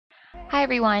Hi,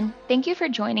 everyone. Thank you for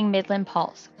joining Midland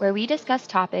Pulse, where we discuss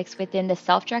topics within the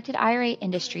self-directed IRA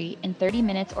industry in 30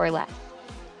 minutes or less.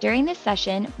 During this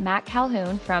session, Matt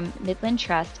Calhoun from Midland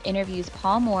Trust interviews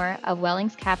Paul Moore of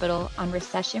Wellings Capital on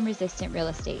recession-resistant real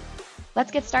estate. Let's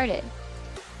get started.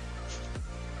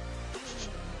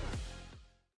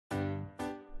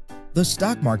 The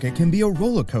stock market can be a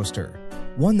roller coaster,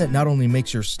 one that not only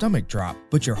makes your stomach drop,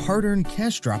 but your hard-earned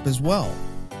cash drop as well.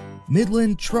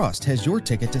 Midland Trust has your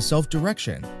ticket to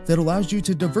self-direction that allows you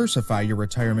to diversify your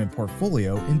retirement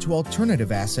portfolio into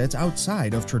alternative assets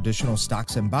outside of traditional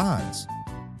stocks and bonds.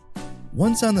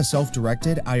 Once on the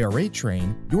self-directed IRA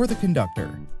train, you're the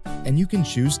conductor, and you can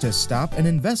choose to stop and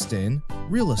invest in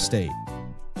real estate,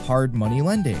 hard money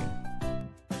lending,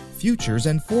 futures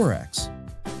and forex,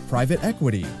 private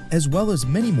equity, as well as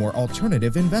many more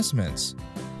alternative investments.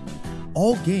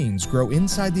 All gains grow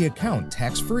inside the account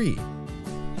tax-free.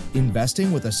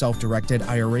 Investing with a self-directed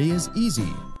IRA is easy.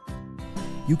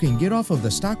 You can get off of the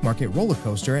stock market roller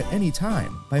coaster at any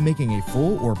time by making a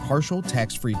full or partial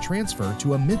tax-free transfer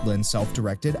to a Midland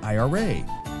self-directed IRA.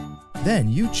 Then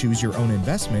you choose your own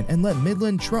investment and let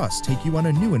Midland Trust take you on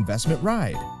a new investment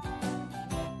ride.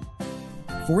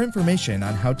 For information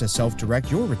on how to self-direct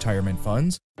your retirement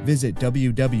funds, visit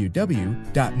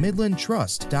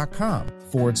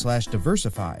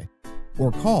www.midlandtrust.com/diversify or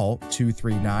call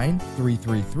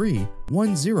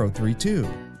 239-333-1032.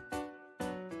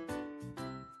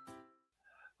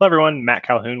 Hello, everyone. Matt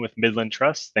Calhoun with Midland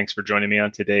Trust. Thanks for joining me on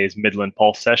today's Midland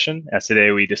Pulse session. As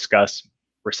today we discuss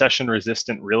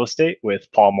recession-resistant real estate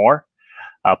with Paul Moore.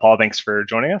 Paul, thanks for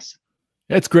joining us.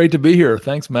 It's great to be here.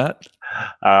 Thanks, Matt.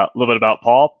 A little bit about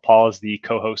Paul. Paul is the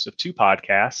co-host of two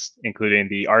podcasts, including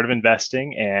The Art of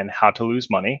Investing and How to Lose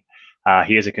Money.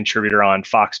 He is a contributor on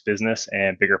Fox Business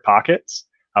and Bigger Pockets.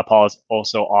 Paul has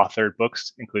also authored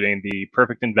books, including The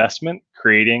Perfect Investment,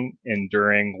 Creating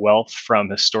Enduring Wealth from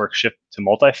Historic Shift to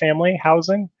Multifamily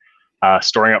Housing,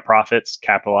 Storing Up Profits,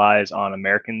 Capitalize on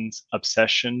Americans'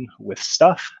 Obsession with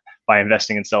Stuff by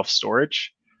Investing in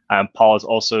Self-Storage. Paul is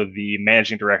also the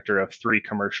managing director of 3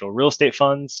 commercial real estate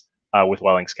funds with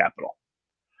Wellings Capital.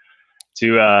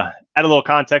 To add a little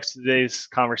context to today's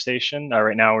conversation,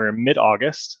 right now we're in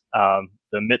mid-August, the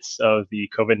midst of the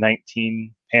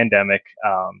COVID-19 pandemic.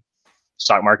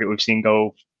 Stock market we've seen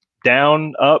go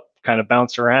down, up, kind of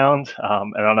bounce around. I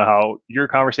don't know how your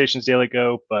conversations daily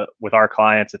go, but with our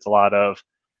clients, it's a lot of,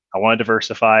 I want to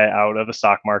diversify out of the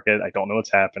stock market. I don't know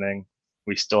what's happening.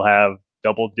 We still have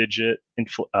double-digit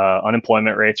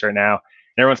unemployment rates right now.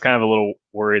 And everyone's kind of a little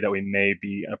worried that we may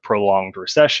be in a prolonged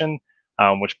recession.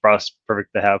 Which brought us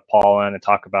perfect to have Paul on and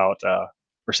talk about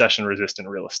recession-resistant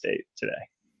real estate today.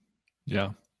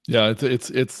 Yeah,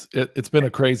 it's been a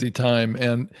crazy time,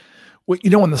 and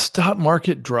when the stock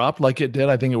market dropped like it did,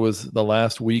 I think it was the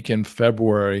last week in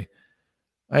February.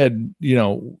 I had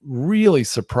really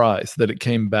surprised that it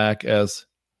came back as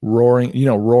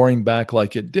roaring back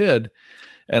like it did.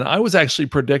 And I was actually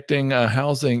predicting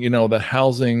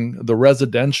the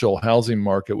residential housing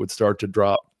market would start to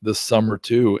drop this summer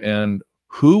too. And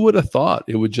who would have thought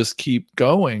it would just keep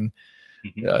going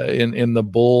in the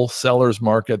bull sellers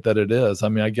market that it is? I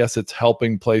mean, I guess it's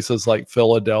helping places like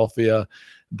Philadelphia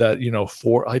that,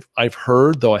 I've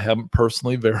heard, though I haven't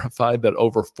personally verified, that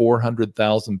over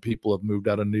 400,000 people have moved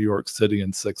out of New York City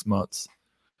in 6 months.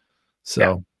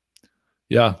 So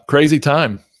yeah, crazy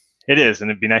time. It is, and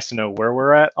it'd be nice to know where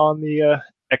we're at on the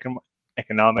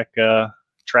economic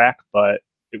track, but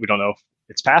we don't know if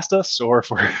it's past us or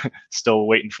if we're still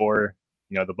waiting for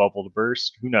the bubble to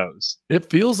burst. Who knows? It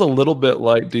feels a little bit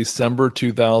like December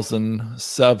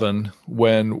 2007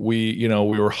 when we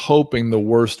were hoping the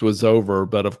worst was over,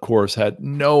 but of course had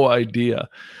no idea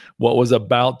what was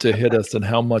about to hit us and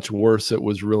how much worse it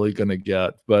was really going to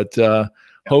get. But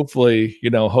hopefully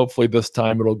this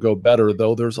time it'll go better,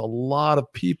 though there's a lot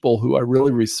of people who I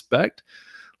really respect,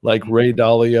 like Ray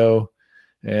Dalio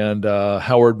and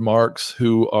Howard Marks,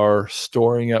 who are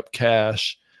storing up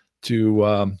cash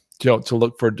to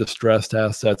look for distressed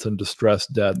assets and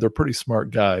distressed debt. They're pretty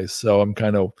smart guys. So I'm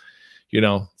kind of,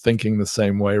 thinking the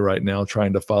same way right now,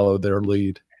 trying to follow their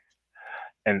lead.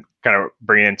 And kind of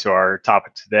bring it into our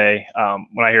topic today.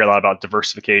 When I hear a lot about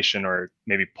diversification or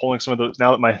maybe pulling some of those,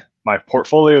 now that my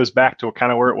portfolio is back to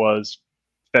kind of where it was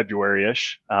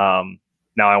February-ish, now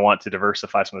I want to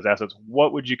diversify some of those assets.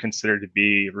 What would you consider to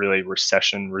be really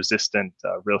recession-resistant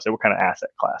real estate? What kind of asset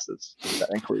classes does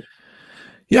that include?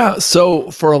 Yeah, so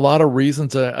for a lot of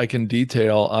reasons I can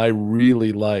detail, I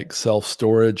really like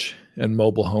self-storage and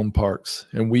mobile home parks,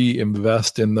 and we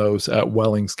invest in those at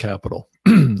Wellings Capital.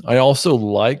 I also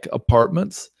like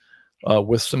apartments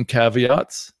with some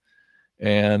caveats.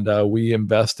 And we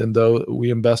invest in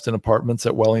apartments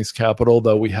at Wellings Capital,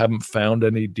 though we haven't found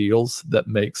any deals that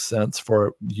make sense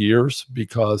for years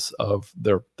because of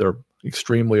they're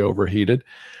extremely overheated.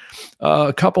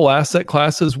 A couple asset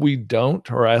classes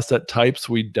or asset types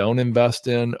we don't invest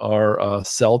in are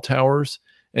cell towers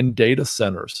and data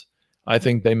centers. I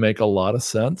think they make a lot of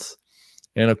sense.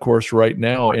 And of course, right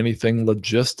now, anything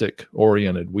logistic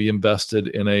oriented. We invested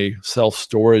in a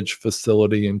self-storage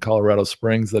facility in Colorado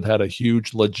Springs that had a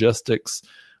huge logistics,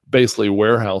 basically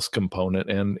warehouse component,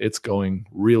 and it's going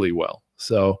really well.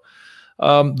 So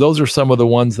those are some of the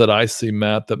ones that I see,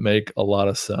 Matt, that make a lot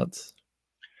of sense.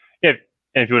 Yeah,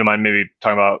 and if you wouldn't mind maybe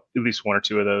talking about at least one or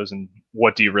two of those, and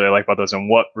what do you really like about those, and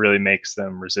what really makes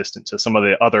them resistant to some of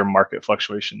the other market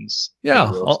fluctuations? Yeah,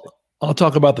 I'll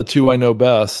talk about the two I know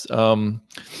best.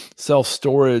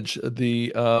 Self-storage,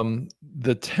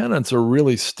 the tenants are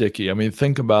really sticky. I mean,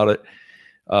 think about it.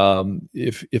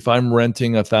 If I'm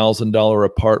renting $1,000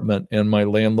 apartment and my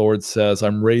landlord says,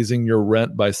 I'm raising your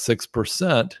rent by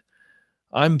 6%,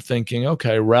 I'm thinking,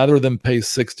 okay, rather than pay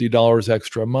 $60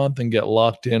 extra a month and get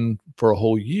locked in for a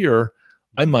whole year,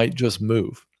 I might just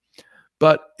move.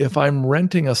 But if I'm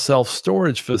renting a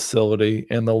self-storage facility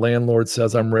and the landlord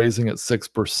says I'm raising it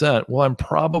 6%, well, I'm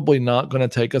probably not going to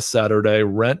take a Saturday,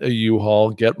 rent a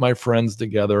U-Haul, get my friends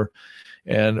together,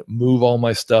 and move all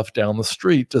my stuff down the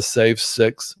street to save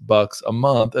 $6 a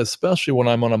month, especially when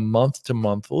I'm on a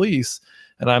month-to-month lease.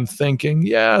 And I'm thinking,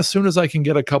 yeah, as soon as I can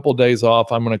get a couple days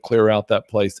off, I'm going to clear out that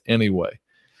place anyway.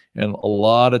 And a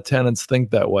lot of tenants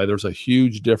think that way. There's a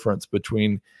huge difference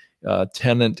between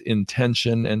tenant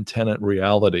intention and tenant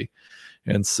reality.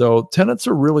 And so tenants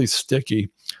are really sticky.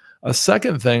 A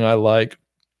second thing I like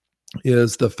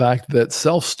is the fact that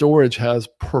self-storage has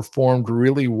performed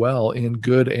really well in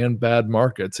good and bad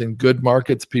markets. In good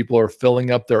markets, people are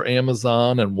filling up their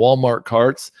Amazon and Walmart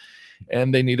carts,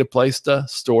 and they need a place to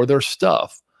store their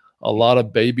stuff. A lot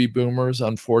of baby boomers,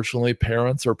 unfortunately,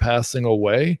 parents are passing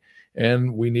away,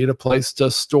 and we need a place to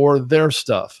store their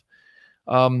stuff.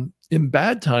 In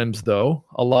bad times, though,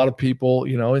 a lot of people,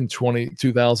 in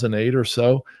 2008 or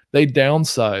so, they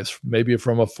downsize maybe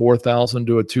from a 4,000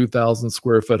 to a 2,000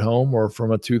 square foot home, or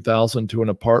from a 2,000 to an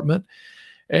apartment.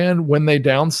 And when they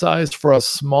downsized for a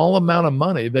small amount of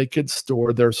money, they could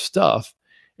store their stuff.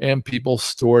 And people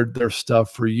stored their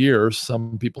stuff for years.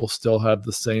 Some people still have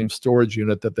the same storage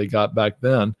unit that they got back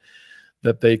then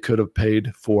that they could have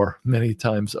paid for many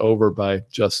times over by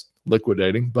just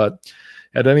liquidating. But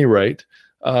at any rate,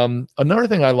 another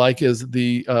thing I like is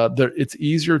it's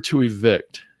easier to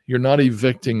evict. You're not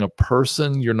evicting a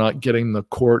person. You're not getting the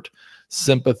court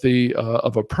sympathy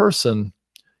of a person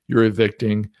you're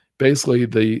evicting. Basically,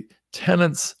 the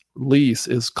tenant's lease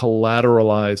is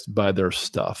collateralized by their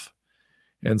stuff.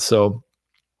 And so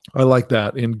I like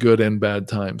that in good and bad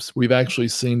times. We've actually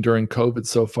seen during COVID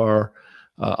so far,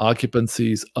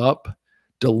 occupancies up,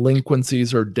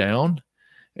 delinquencies are down.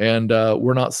 And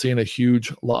we're not seeing a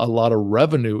lot of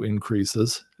revenue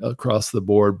increases across the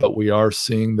board, but we are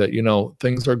seeing that,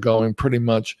 things are going pretty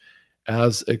much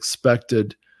as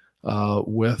expected as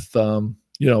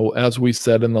we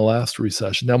said in the last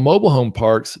recession. Now, mobile home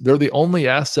parks, they're the only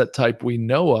asset type we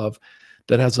know of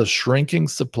that has a shrinking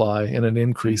supply and an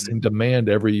increasing demand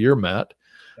every year, Matt.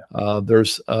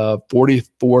 There's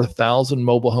 44,000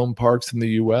 mobile home parks in the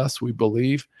U.S., we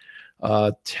believe.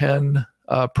 10%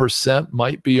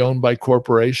 might be owned by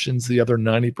corporations, the other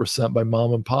 90% by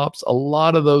mom and pops. A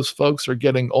lot of those folks are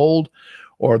getting old,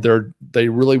 or they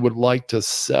really would like to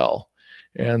sell.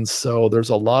 And so there's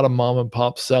a lot of mom and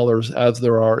pop sellers, as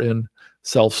there are in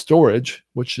self-storage,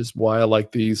 which is why I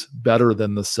like these better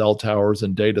than the cell towers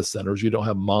and data centers. You don't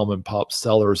have mom and pop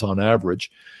sellers on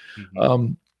average.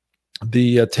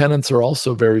 The tenants are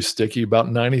also very sticky. About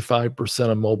 95%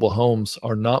 of mobile homes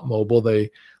are not mobile. They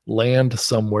land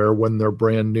somewhere when they're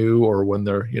brand new, or when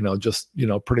they're,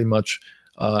 pretty much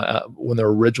when they're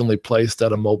originally placed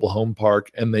at a mobile home park,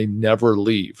 and they never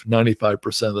leave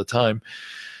 95% of the time,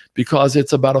 because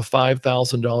it's about a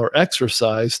 $5,000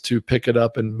 exercise to pick it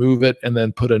up and move it, and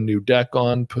then put a new deck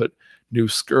on, put new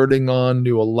skirting on,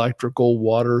 new electrical,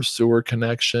 water, sewer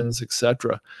connections,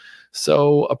 etc.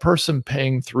 So a person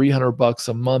paying $300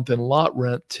 a month in lot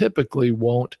rent typically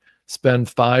won't spend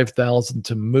 $5,000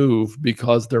 to move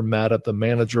because they're mad at the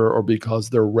manager, or because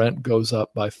their rent goes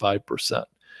up by 5%.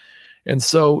 And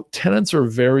so tenants are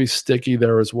very sticky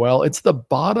there as well. It's the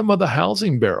bottom of the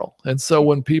housing barrel. And so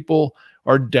when people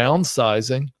are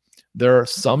downsizing, they're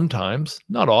sometimes,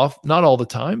 not all the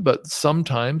time, but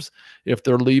sometimes, if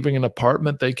they're leaving an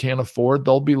apartment they can't afford,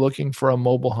 they'll be looking for a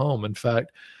mobile home. In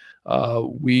fact,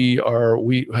 We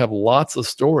have lots of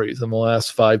stories in the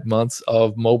last 5 months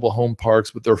of mobile home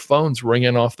parks with their phones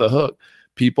ringing off the hook,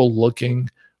 people looking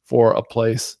for a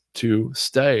place to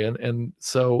stay. And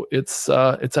so it's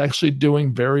actually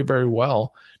doing very, very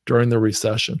well during the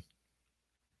recession.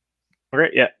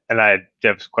 Great. Yeah. And I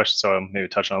have a question, so I'll maybe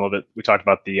touch on a little bit. We talked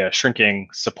about the shrinking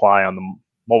supply on the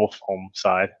mobile home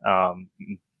side.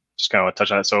 Just kind of want to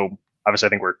touch on it. So obviously, I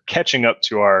think we're catching up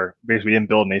to because we didn't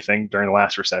build anything during the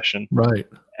last recession. Right.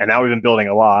 And now we've been building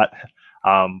a lot.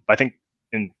 But I think,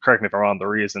 and correct me if I'm wrong, the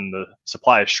reason the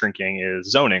supply is shrinking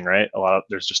is zoning, right?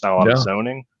 There's just not a lot of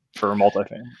zoning for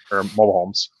multifamily or mobile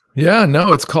homes. Yeah,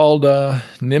 no, it's called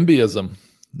NIMBYism,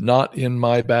 not in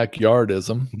my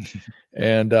backyardism.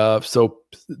 And so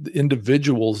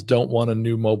individuals don't want a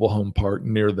new mobile home park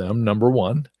near them, number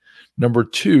one. Number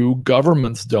two,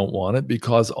 governments don't want it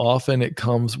because often it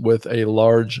comes with a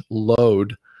large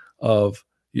load of,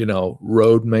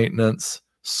 road maintenance,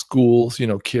 schools,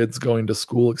 kids going to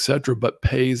school, etc., but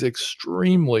pays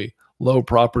extremely low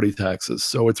property taxes.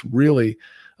 So it's really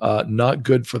not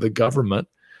good for the government.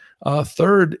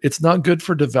 Third, it's not good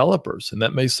for developers, and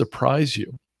that may surprise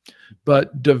you.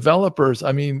 But developers,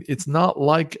 it's not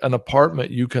like an apartment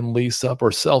you can lease up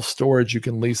or self-storage. You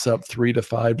can lease up 3 to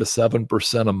 5 to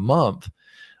 7% a month.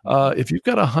 If you've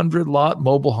got a 100-lot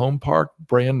mobile home park,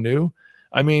 brand new,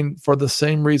 for the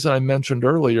same reason I mentioned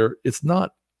earlier, it's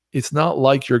not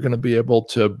like you're going to be able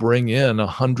to bring in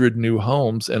 100 new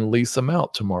homes and lease them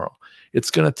out tomorrow.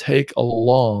 It's going to take a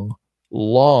long,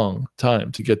 long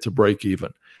time to get to break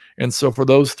even. And so for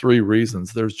those three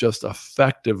reasons, there's just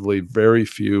effectively very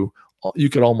few, you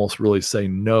could almost really say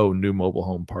no new mobile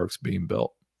home parks being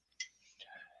built.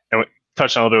 And we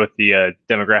touched on a little bit with the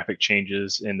demographic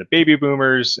changes in the baby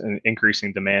boomers and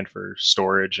increasing demand for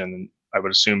storage. And I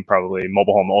would assume probably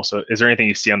mobile home also. Is there anything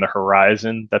you see on the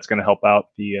horizon that's going to help out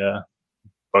the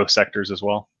both sectors as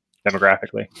well,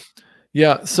 demographically?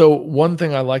 Yeah. So one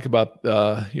thing I like about,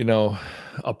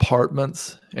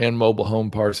 apartments and mobile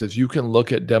home parks is you can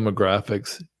look at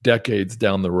demographics decades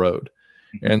down the road.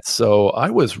 And so I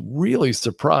was really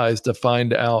surprised to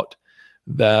find out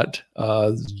that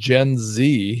Gen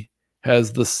Z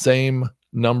has the same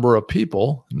number of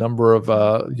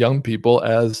young people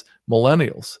as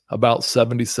millennials, about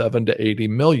 77 to 80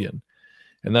 million.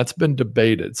 And that's been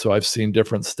debated. So I've seen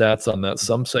different stats on that.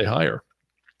 Some say higher.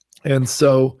 And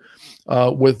so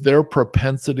with their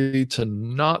propensity to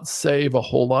not save a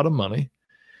whole lot of money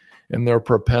and their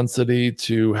propensity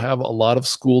to have a lot of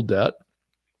school debt,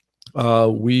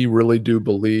 we really do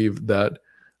believe that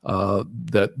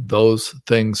those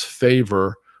things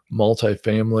favor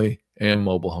multifamily and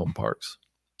mobile home parks.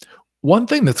 One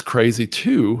thing that's crazy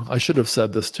too, I should have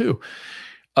said this too,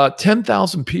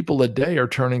 10,000 people a day are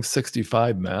turning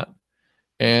 65, Matt.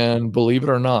 And believe it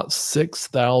or not,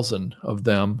 6,000 of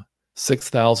them,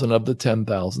 6,000 of the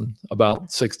 10,000, about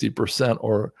 60%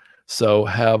 or so,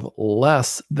 have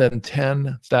less than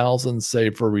 10,000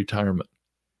 saved for retirement.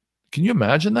 Can you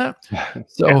imagine that?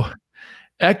 So,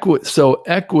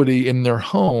 equity in their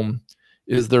home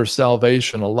is their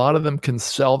salvation. A lot of them can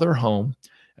sell their home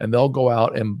and they'll go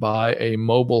out and buy a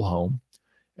mobile home,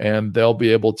 and they'll be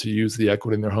able to use the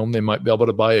equity in their home. They might be able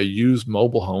to buy a used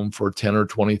mobile home for $10,000 or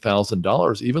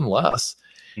 $20,000, even less.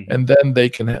 And then they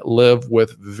can live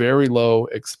with very low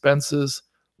expenses,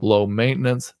 low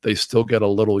maintenance. They still get a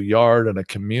little yard and a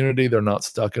community. They're not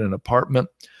stuck in an apartment.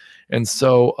 And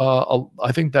so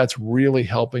I think that's really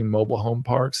helping mobile home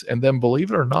parks. And then, believe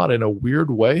it or not, in a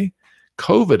weird way,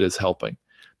 COVID is helping,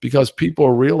 because people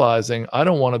are realizing, I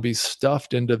don't want to be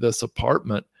stuffed into this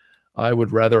apartment. I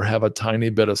would rather have a tiny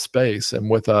bit of space. And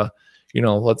with a,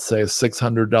 let's say a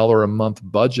 $600 a month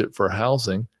budget for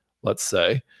housing, let's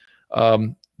say,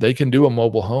 they can do a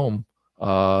mobile home,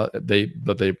 but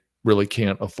they really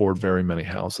can't afford very many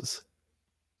houses.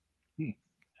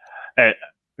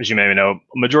 As you maybe know,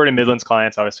 majority of Midland's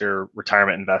clients obviously are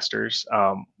retirement investors.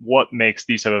 What makes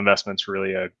these type of investments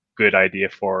really a good idea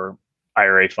for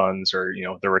IRA funds or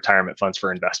the retirement funds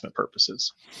for investment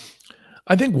purposes?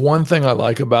 I think one thing I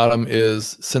like about them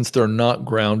is, since they're not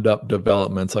ground up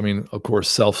developments, of course,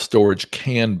 self-storage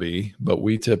can be, but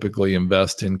we typically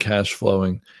invest in cash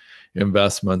flowing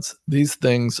investments. These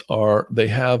things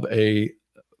there's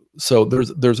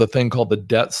a thing called the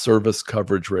debt service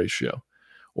coverage ratio,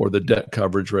 or the debt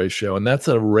coverage ratio. And that's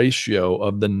a ratio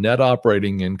of the net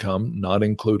operating income, not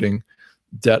including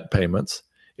debt payments.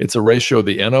 It's a ratio of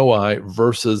the NOI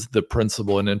versus the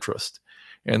principal and interest.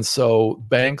 And so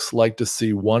banks like to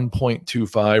see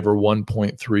 1.25 or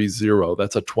 1.30.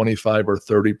 That's a 25 or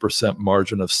 30%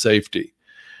 margin of safety.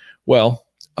 Well,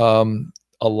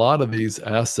 a lot of these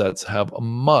assets have a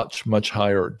much, much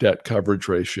higher debt coverage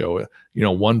ratio,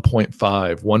 1.5,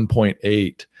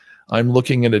 1.8. I'm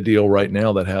looking at a deal right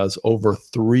now that has over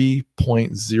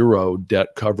 3.0 debt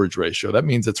coverage ratio. That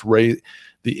means the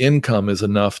income is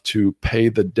enough to pay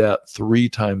the debt 3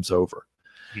 times over.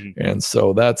 Mm-hmm. And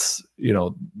so that's,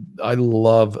 I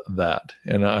love that.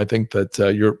 And I think that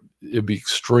it'd be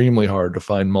extremely hard to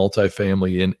find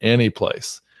multifamily in any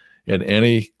place, in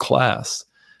any class,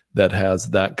 that has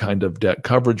that kind of debt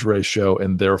coverage ratio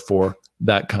and therefore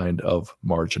that kind of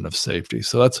margin of safety.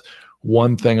 So that's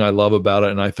one thing I love about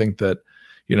it. And I think that,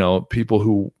 people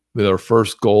who their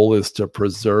first goal is to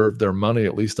preserve their money,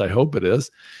 at least I hope it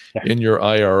is, in your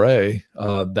IRA,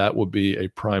 that would be a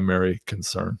primary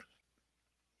concern.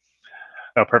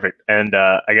 Oh, perfect. And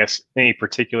I guess any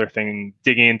particular thing,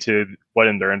 digging into what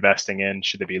they're investing in,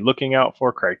 should they be looking out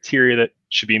for, criteria that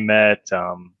should be met,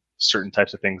 certain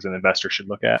types of things an investor should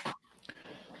look at?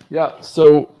 Yeah.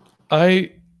 So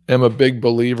I am a big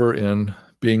believer in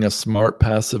being a smart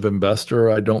passive investor.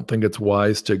 I don't think it's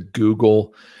wise to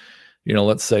Google,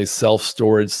 let's say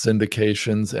self-storage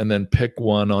syndications and then pick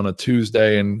one on a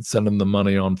Tuesday and send them the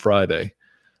money on Friday.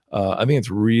 I think it's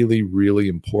really, really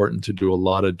important to do a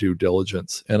lot of due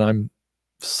diligence. And I'm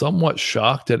somewhat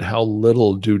shocked at how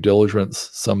little due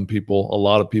diligence a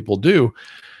lot of people do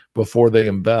before they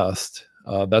invest.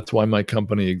 That's why my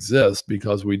company exists,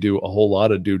 because we do a whole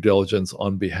lot of due diligence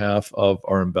on behalf of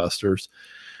our investors.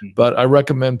 But I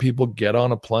recommend people get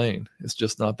on a plane. It's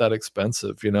just not that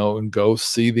expensive, and go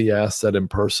see the asset in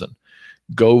person.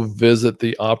 Go visit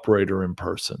the operator in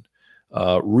person.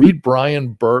 Read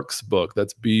Brian Burke's book.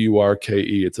 That's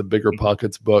B-U-R-K-E. It's a Bigger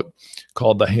Pockets book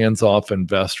called The Hands-Off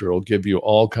Investor. It'll give you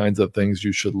all kinds of things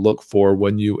you should look for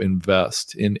when you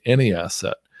invest in any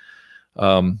asset.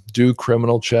 Do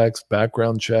criminal checks,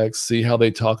 background checks, see how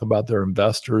they talk about their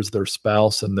investors, their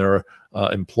spouse, and their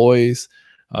employees.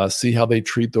 See how they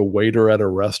treat the waiter at a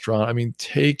restaurant. I mean,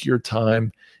 take your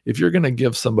time. If you're going to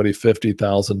give somebody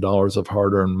 $50,000 of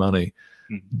hard-earned money,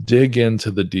 dig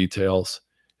into the details.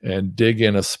 And dig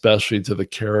in especially to the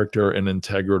character and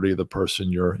integrity of the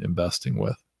person you're investing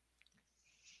with.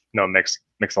 No, it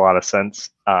makes a lot of sense.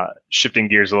 Shifting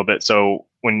gears a little bit. So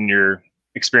when your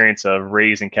experience of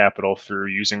raising capital through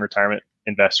using retirement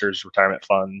investors, retirement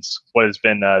funds, what has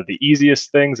been the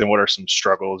easiest things, and what are some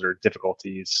struggles or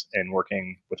difficulties in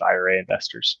working with IRA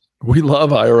investors? We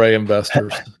love IRA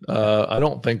investors. I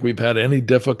don't think we've had any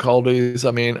difficulties. I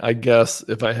mean, I guess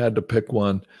if I had to pick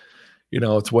one,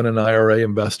 it's when an IRA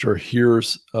investor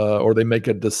hears or they make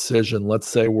a decision. Let's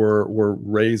say we're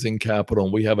raising capital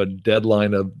and we have a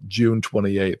deadline of June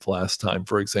 28th last time,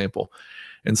 for example,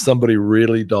 and somebody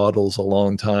really dawdles a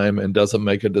long time and doesn't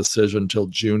make a decision till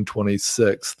June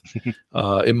 26th.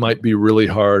 It might be really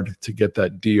hard to get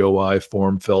that DOI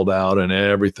form filled out and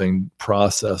everything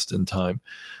processed in time.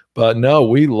 But no,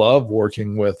 we love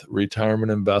working with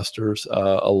retirement investors.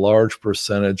 A large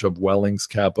percentage of Wellings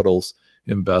Capital's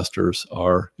investors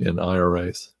are in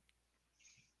IRAs.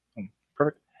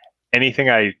 Perfect.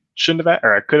 Anything I shouldn't have,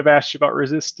 or I could have asked you about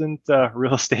resistant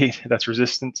real estate that's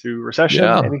resistant to recession?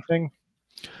 Yeah. Anything?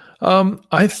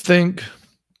 I think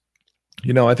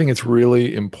it's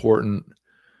really important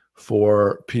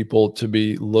for people to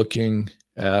be looking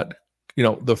at,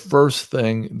 the first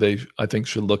thing I think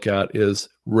should look at is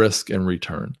risk and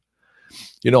return.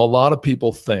 A lot of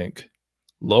people think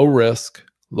low risk,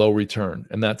 low return,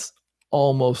 and that's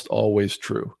almost always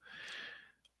true.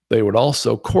 They would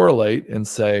also correlate and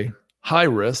say high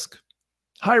risk,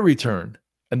 high return,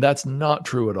 and that's not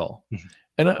true at all.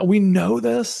 And we know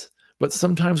this, but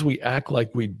sometimes we act like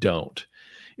we don't.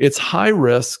 It's high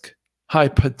risk, high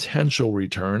potential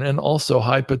return, and also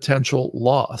high potential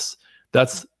loss.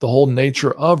 That's the whole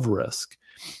nature of risk.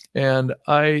 And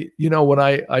when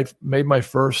I made my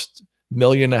first $1.5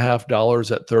 million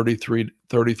at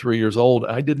 33 years old,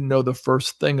 I didn't know the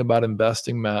first thing about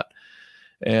investing, Matt.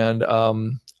 And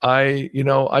I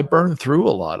burned through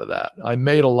a lot of that. I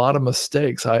made a lot of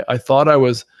mistakes. I thought I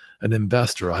was an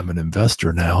investor. I'm an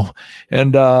investor now.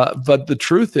 And but the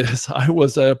truth is I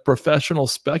was a professional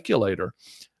speculator.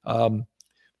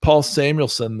 Paul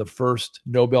Samuelson, the first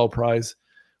Nobel Prize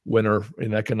winner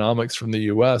in economics from the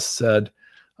US, said,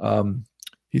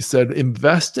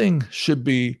 investing should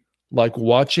be like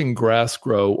watching grass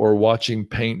grow or watching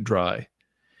paint dry.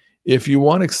 If you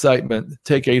want excitement,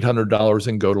 take $800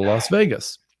 and go to Las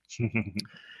Vegas.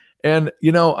 And,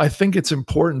 I think it's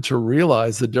important to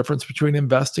realize the difference between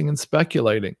investing and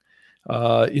speculating.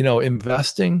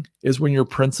 Investing is when your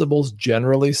principal's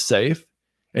generally safe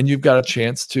and you've got a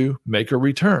chance to make a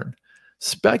return.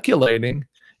 Speculating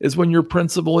is when your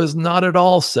principal is not at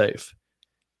all safe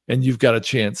and you've got a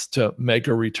chance to make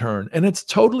a return. And it's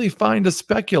totally fine to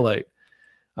speculate.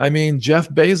 I mean, Jeff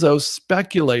Bezos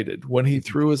speculated when he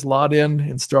threw his lot in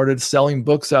and started selling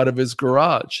books out of his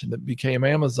garage, and it became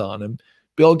Amazon. And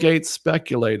Bill Gates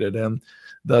speculated, and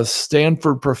the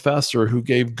Stanford professor who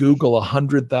gave Google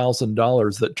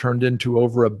 $100,000 that turned into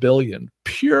over $1 billion.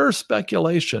 Pure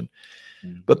speculation.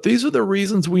 But these are the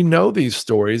reasons we know these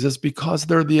stories, is because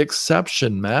they're the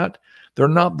exception, Matt. They're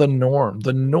not the norm.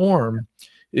 The norm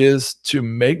is to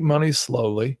make money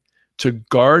slowly, to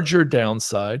guard your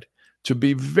downside, to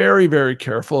be very, very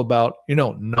careful about,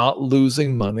 not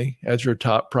losing money as your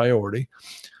top priority.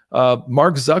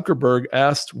 Mark Zuckerberg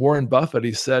asked Warren Buffett,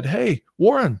 he said, "Hey,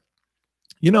 Warren,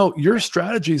 your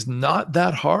strategy is not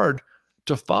that hard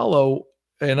to follow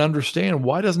and understand.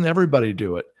 Why doesn't everybody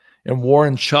do it?" And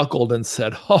Warren chuckled and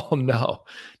said, "Oh, no,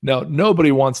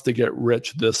 nobody wants to get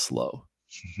rich this slow."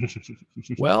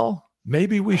 Well,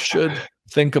 maybe we should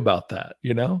think about that,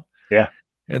 Yeah.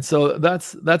 And so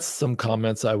that's some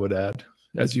comments I would add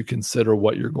as you consider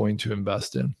what you're going to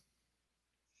invest in.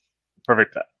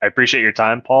 Perfect. I appreciate your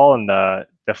time, Paul, and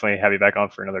definitely have you back on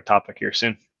for another topic here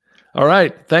soon. All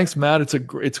right. Thanks, Matt.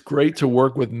 It's great to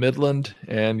work with Midland,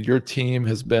 and your team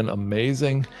has been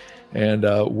amazing. And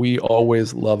we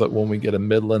always love it when we get a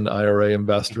Midland IRA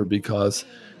investor, because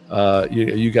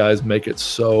you guys make it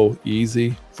so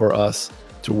easy for us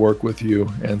to work with you.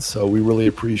 And so we really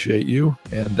appreciate you.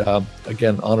 And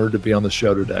again, honored to be on the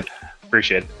show today.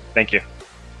 Appreciate it. Thank you.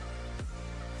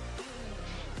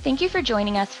 Thank you for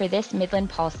joining us for this Midland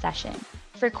Pulse session.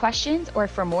 For questions or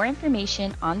for more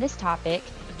information on this topic,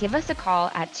 give us a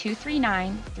call at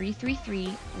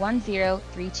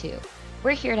 239-333-1032.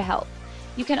 We're here to help.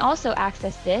 You can also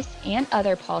access this and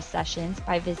other Pulse sessions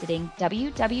by visiting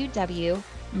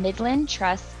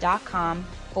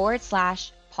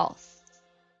www.midlandtrust.com/pulse.